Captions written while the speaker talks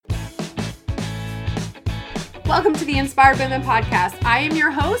Welcome to the Inspired Women Podcast. I am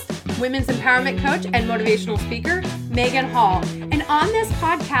your host, women's empowerment coach and motivational speaker, Megan Hall. And on this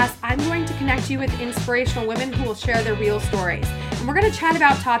podcast, I'm going to connect you with inspirational women who will share their real stories. And we're going to chat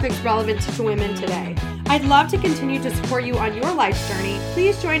about topics relevant to women today. I'd love to continue to support you on your life's journey.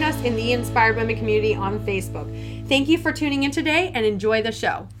 Please join us in the Inspired Women community on Facebook. Thank you for tuning in today and enjoy the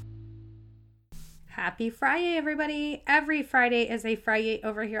show. Happy Friday, everybody. Every Friday is a Friday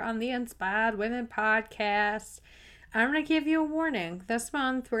over here on the Inspired Women Podcast. I'm going to give you a warning. This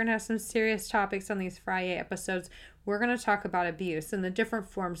month, we're going to have some serious topics on these Friday episodes. We're going to talk about abuse and the different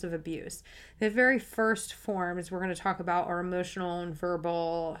forms of abuse. The very first forms we're going to talk about are emotional and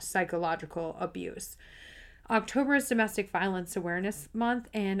verbal, psychological abuse. October is Domestic Violence Awareness Month,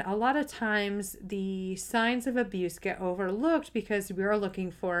 and a lot of times the signs of abuse get overlooked because we are looking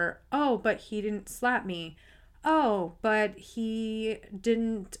for, oh, but he didn't slap me. Oh, but he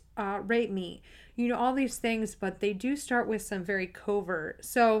didn't rape me. You know, all these things, but they do start with some very covert.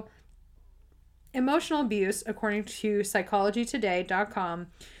 So emotional abuse, according to psychologytoday.com,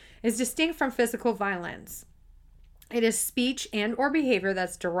 is distinct from physical violence. It is speech and or behavior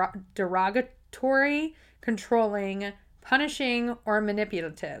that's derogatory, controlling, punishing, or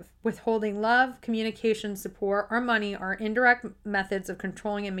manipulative. Withholding love, communication, support, or money are indirect methods of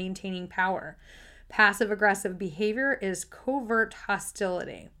controlling and maintaining power. Passive-aggressive behavior is covert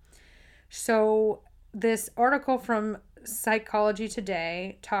hostility. So this article from Psychology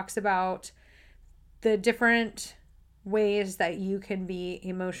Today talks about the different ways that you can be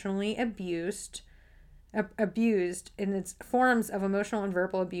emotionally abused in its forms of emotional and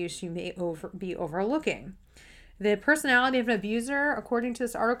verbal abuse you may be overlooking. The personality of an abuser, according to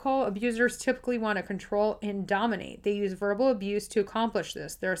this article, abusers typically want to control and dominate. They use verbal abuse to accomplish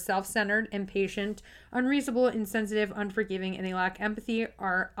this. They're self-centered, impatient, unreasonable, insensitive, unforgiving, and they lack empathy,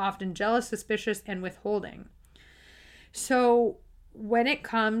 are often jealous, suspicious, and withholding. So when it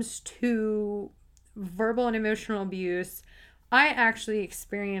comes to verbal and emotional abuse, I actually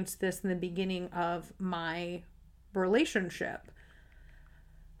experienced this in the beginning of my relationship.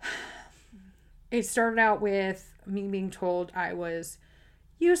 It started out with me being told I was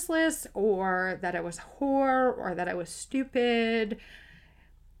useless, or that I was a whore, or that I was stupid,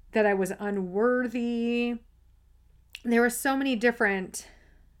 that I was unworthy. There were so many different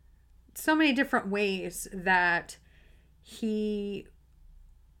ways that he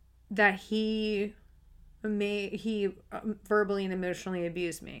verbally and emotionally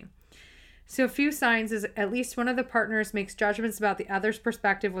abused me. So a few signs is at least one of the partners makes judgments about the other's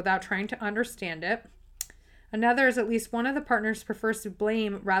perspective without trying to understand it. Another is at least one of the partners prefers to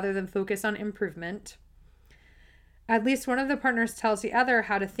blame rather than focus on improvement. At least one of the partners tells the other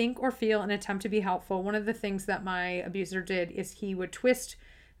how to think or feel and attempt to be helpful. One of the things that my abuser did is he would twist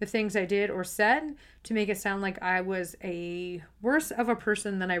the things I did or said to make it sound like I was a worse of a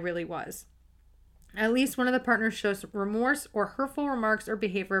person than I really was. At least one of the partners shows remorse or hurtful remarks or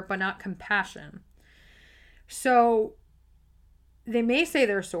behavior, but not compassion. So they may say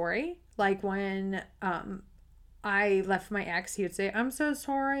they're sorry. Like when I left my ex, he would say, I'm so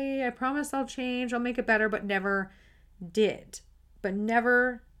sorry. I promise I'll change. I'll make it better, but never did.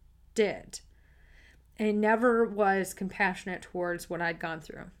 And never was compassionate towards what I'd gone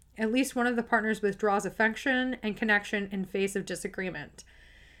through. At least one of the partners withdraws affection and connection in face of disagreement.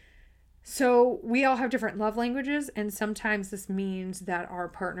 So we all have different love languages, and sometimes this means that our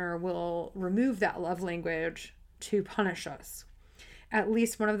partner will remove that love language to punish us. At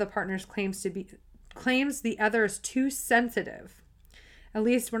least one of the partners claims the other is too sensitive. At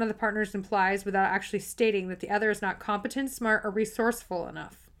least one of the partners implies, without actually stating, that the other is not competent, smart, or resourceful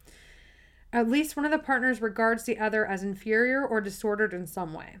enough. At least one of the partners regards the other as inferior or disordered in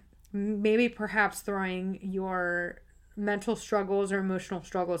some way. Maybe perhaps throwing your mental struggles or emotional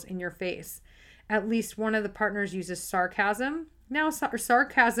struggles in your face. At least one of the partners uses sarcasm. Now,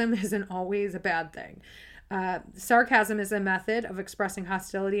 sarcasm isn't always a bad thing. Sarcasm is a method of expressing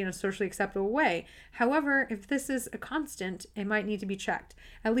hostility in a socially acceptable way. However, if this is a constant, it might need to be checked.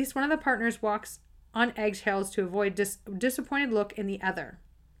 At least one of the partners walks on eggshells to avoid disappointed look in the other.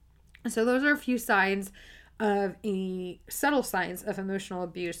 So those are a few signs of subtle signs of emotional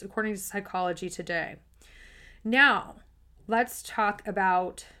abuse, according to Psychology Today. Now, let's talk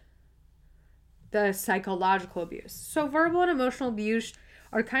about the psychological abuse. So verbal and emotional abuse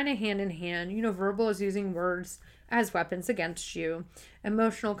are kind of hand in hand. You know, verbal is using words as weapons against you.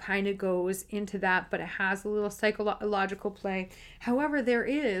 Emotional kind of goes into that, but it has a little psychological play. However, there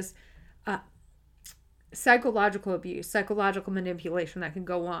is psychological abuse, psychological manipulation that can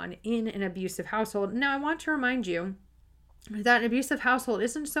go on in an abusive household. Now, I want to remind you that an abusive household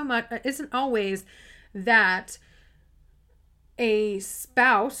isn't always that a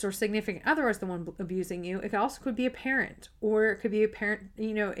spouse or significant other is the one abusing you. It also could be a parent, or it could be a parent,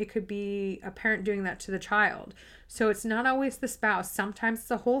 it could be a parent doing that to the child. So it's not always the spouse. Sometimes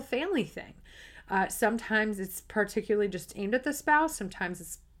it's a whole family thing. Sometimes it's particularly just aimed at the spouse. Sometimes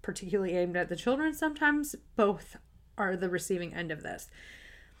it's particularly aimed at the children. Sometimes both are the receiving end of this.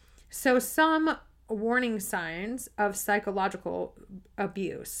 So some warning signs of psychological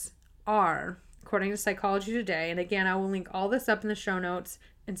abuse are, according to Psychology Today, and again, I will link all this up in the show notes,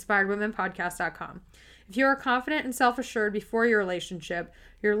 inspiredwomenpodcast.com. If you are confident and self-assured before your relationship,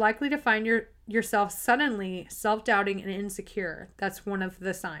 you're likely to find yourself suddenly self-doubting and insecure. That's one of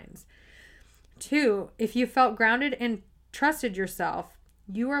the signs. 2, if you felt grounded and trusted yourself,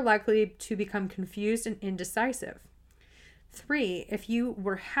 you are likely to become confused and indecisive. 3, if you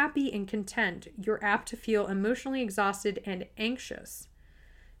were happy and content, you're apt to feel emotionally exhausted and anxious.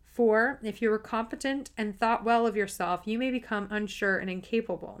 4, if you were competent and thought well of yourself, you may become unsure and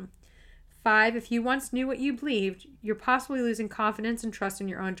incapable. 5, if you once knew what you believed, you're possibly losing confidence and trust in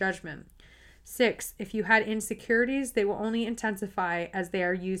your own judgment. 6, if you had insecurities, they will only intensify as they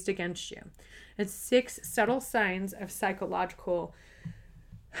are used against you. It's 6 subtle signs of psychological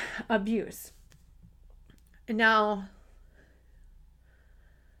abuse. Now,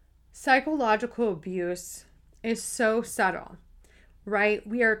 psychological abuse is so subtle, right?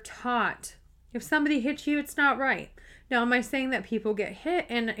 We are taught if somebody hits you, it's not right. Now, am I saying that people get hit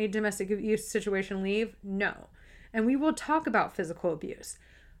in a domestic abuse situation leave? No. And we will talk about physical abuse.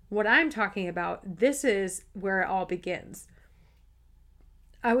 What I'm talking about, this is where it all begins.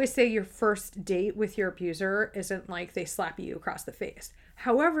 I always say your first date with your abuser isn't like they slap you across the face.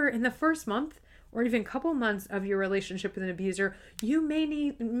 However, in the first month or even couple months of your relationship with an abuser, you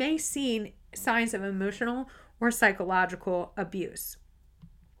may see signs of emotional or psychological abuse.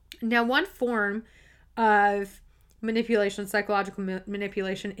 Now, one form of manipulation, psychological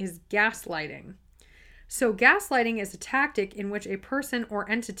manipulation, is gaslighting. So gaslighting is a tactic in which a person or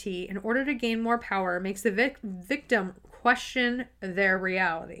entity, in order to gain more power, makes the victim question their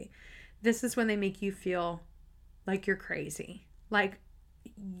reality. This is when they make you feel like you're crazy, like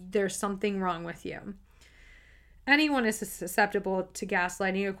there's something wrong with you. Anyone is susceptible to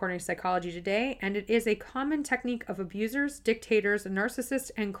gaslighting, according to Psychology Today, and it is a common technique of abusers, dictators,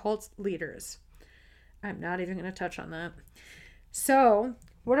 narcissists, and cult leaders. I'm not even going to touch on that. So,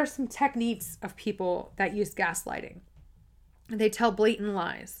 what are some techniques of people that use gaslighting? They tell blatant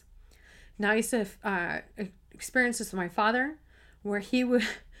lies. Now, I used to experience this with my father, where he would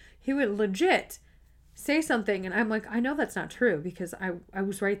legit say something, and I'm like, I know that's not true, because I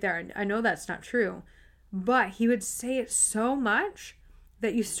was right there. I know that's not true. But he would say it so much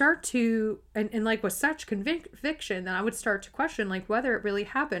that you start to, and like with such conviction, that I would start to question like whether it really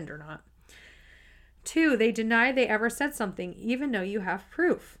happened or not. 2, they deny they ever said something, even though you have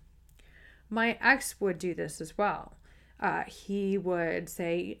proof. My ex would do this as well. He would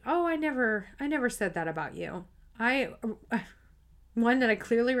say, "Oh, I never said that about you." One that I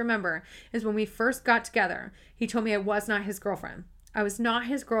clearly remember is when we first got together. He told me I was not his girlfriend. I was not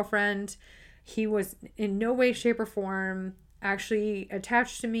his girlfriend. He was in no way, shape, or form actually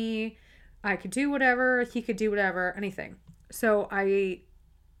attached to me. I could do whatever. He could do whatever, anything. So I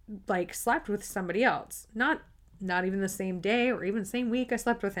slept with somebody else. Not even the same day or even the same week I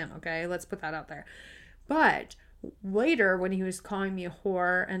slept with him. Okay, let's put that out there. But later, when he was calling me a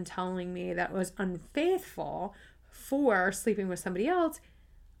whore and telling me that was unfaithful for sleeping with somebody else,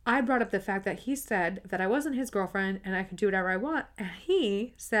 I brought up the fact that he said that I wasn't his girlfriend and I could do whatever I want. And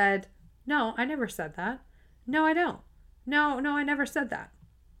he said, "No, I never said that. No, I don't. No, I never said that."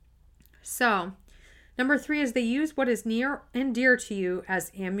 So, number 3 is they use what is near and dear to you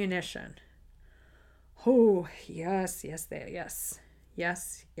as ammunition. Oh, yes.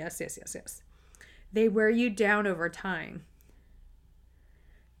 They wear you down over time.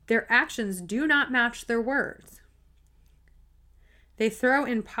 Their actions do not match their words. They throw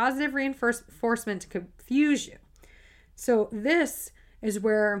in positive reinforcement to confuse you. So this is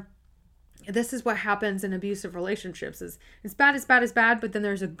what happens in abusive relationships. Is it's bad, but then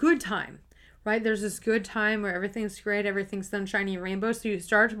there's a good time, right? There's this good time where everything's great, everything's sunshiny and rainbow, so you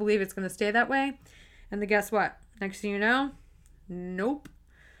start to believe it's going to stay that way. And then guess what? Next thing you know, nope.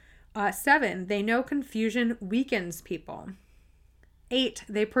 7, they know confusion weakens people. 8,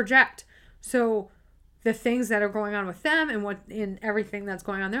 they project. So the things that are going on with them and in everything that's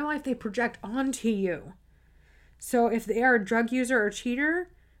going on in their life, they project onto you. So if they are a drug user or cheater,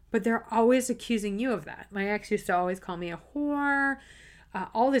 but they're always accusing you of that. My ex used to always call me a whore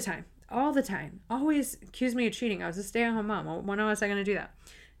all the time. Always accuse me of cheating. I was a stay-at-home mom. When was I going to do that?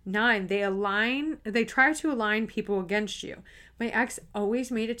 9, they try to align people against you. My ex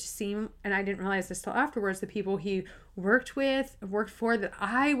always made it to seem, and I didn't realize this till afterwards, the people he worked for, that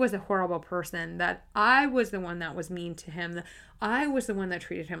I was a horrible person, that I was the one that was mean to him, that I was the one that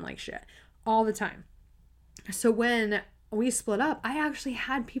treated him like shit all the time. So when we split up, I actually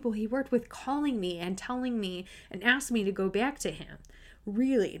had people he worked with calling me and telling me and asking me to go back to him.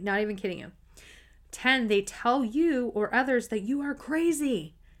 Really, not even kidding you. 10, they tell you or others that you are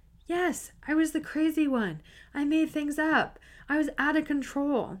crazy. Yes, I was the crazy one. I made things up. I was out of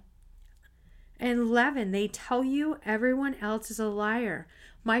control. And 11, they tell you everyone else is a liar.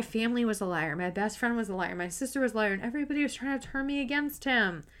 My family was a liar. My best friend was a liar. My sister was a liar. And everybody was trying to turn me against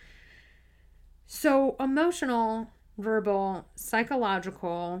him. So emotional, verbal,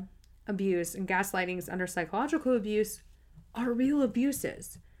 psychological abuse and gaslighting is under psychological abuse are real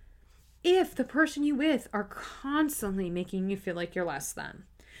abuses. If the person you with are constantly making you feel like you're less than,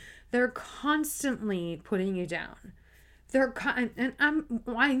 they're constantly putting you down.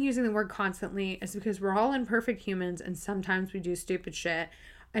 Why I'm using the word constantly is because we're all imperfect humans and sometimes we do stupid shit.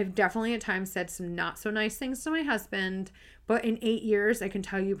 I've definitely at times said some not so nice things to my husband, but in 8 years, I can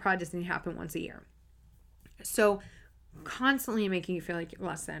tell you probably doesn't happen once a year. So constantly making you feel like you're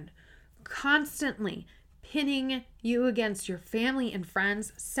less than, constantly pinning you against your family and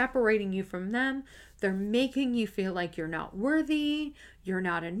friends, separating you from them. They're making you feel like you're not worthy, you're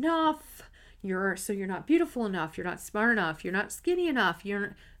not enough, you're not beautiful enough, you're not smart enough, you're not skinny enough,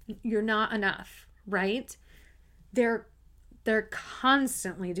 you're not enough, right? They're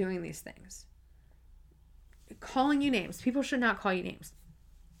constantly doing these things. Calling you names. People should not call you names.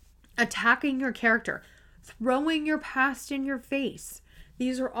 Attacking your character. Throwing your past in your face.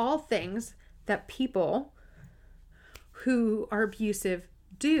 These are all things that people who are abusive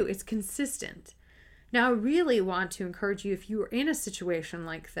do. It's consistent. Now, I really want to encourage you, if you are in a situation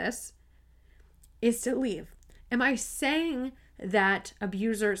like this, is to leave. Am I saying that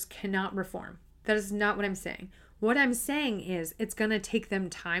abusers cannot reform? That is not what I'm saying. What I'm saying is it's going to take them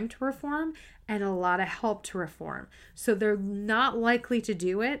time to reform and a lot of help to reform. So they're not likely to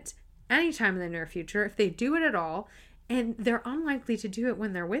do it anytime in the near future, if they do it at all, and they're unlikely to do it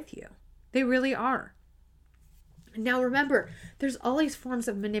when they're with you. They really are. Now remember, there's all these forms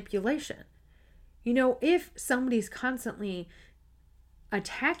of manipulation. You know, if somebody's constantly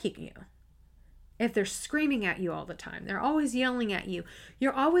attacking you, if they're screaming at you all the time, they're always yelling at you,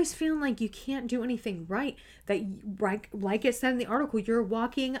 you're always feeling like you can't do anything right, that like it said in the article, you're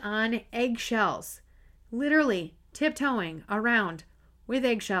walking on eggshells, literally tiptoeing around with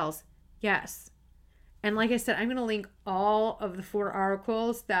eggshells. Yes. And like I said, I'm going to link all of the 4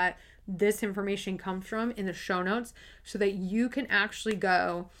 articles that this information comes from in the show notes so that you can actually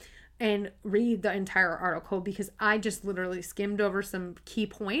go and read the entire article, because I just literally skimmed over some key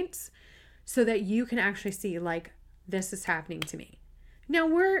points so that you can actually see, like, this is happening to me. Now,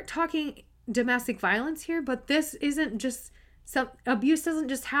 we're talking domestic violence here, but this isn't just abuse doesn't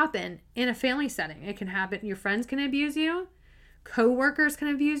just happen in a family setting. It can happen. Your friends can abuse you. Co-workers can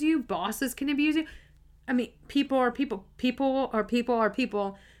abuse you. Bosses can abuse you. I mean, people are people. People are people are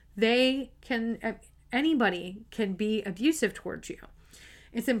people. Anybody can be abusive towards you.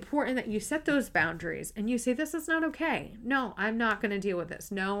 It's important that you set those boundaries and you say, this is not okay. No, I'm not going to deal with this.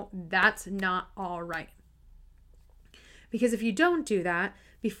 No, that's not all right. Because if you don't do that,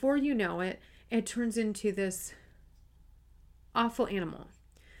 before you know it, it turns into this awful animal.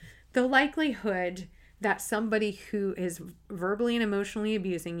 The likelihood that somebody who is verbally and emotionally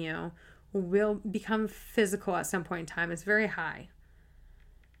abusing you will become physical at some point in time is very high.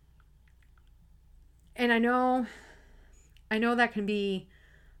 And I know that can be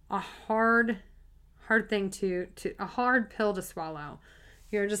a hard thing a hard pill to swallow.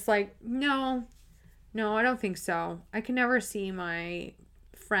 You're just like, no, I don't think so. I can never see my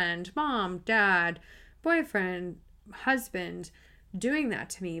friend, mom, dad, boyfriend, husband doing that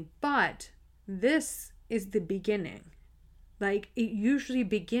to me. But this is the beginning. Like, it usually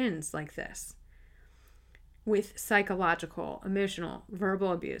begins like this, with psychological, emotional,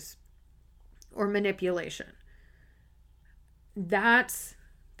 verbal abuse or manipulation. That's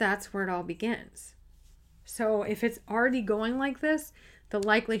where it all begins. So if it's already going like this, the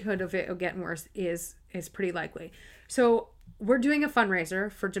likelihood of it getting worse is pretty likely. So we're doing a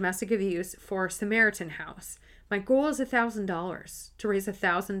fundraiser for domestic abuse for Samaritan House. My goal is $1,000, to raise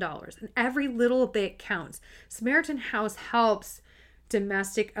 $1,000, and every little bit counts. Samaritan House helps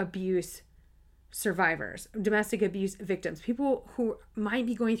domestic abuse survivors, domestic abuse victims, people who might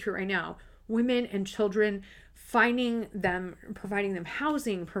be going through right now, women and children, finding them, providing them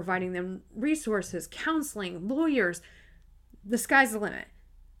housing, providing them resources, counseling, lawyers. The sky's the limit.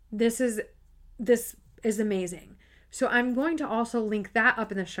 This is amazing. So I'm going to also link that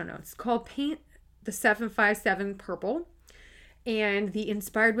up in the show notes. It's called Paint the 757 Purple. And the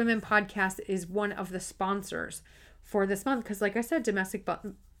Inspired Women podcast is one of the sponsors for this month. Because like I said,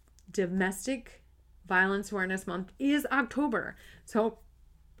 Domestic Violence Awareness Month is October. So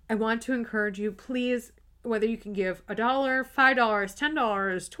I want to encourage you, please, whether you can give $1, $5, $10,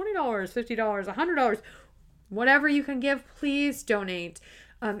 $20, $50, $100, whatever you can give, please donate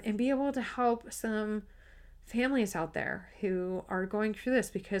and be able to help some families out there who are going through this,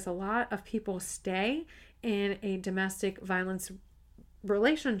 because a lot of people stay in a domestic violence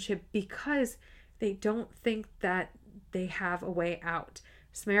relationship because they don't think that they have a way out.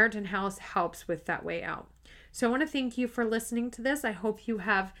 Samaritan House helps with that way out. So I want to thank you for listening to this. I hope you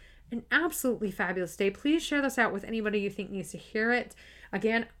have an absolutely fabulous day. Please share this out with anybody you think needs to hear it.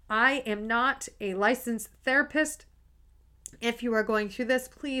 Again, I am not a licensed therapist. If you are going through this,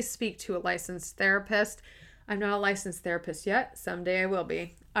 please speak to a licensed therapist. I'm not a licensed therapist yet. Someday I will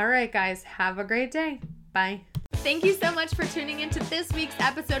be. All right, guys, have a great day. Bye. Thank you so much for tuning into this week's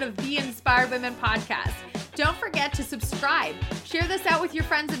episode of the Inspired Women podcast. Don't forget to subscribe, share this out with your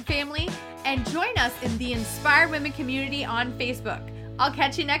friends and family, and join us in the Inspired Women community on Facebook. I'll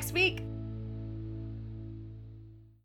catch you next week.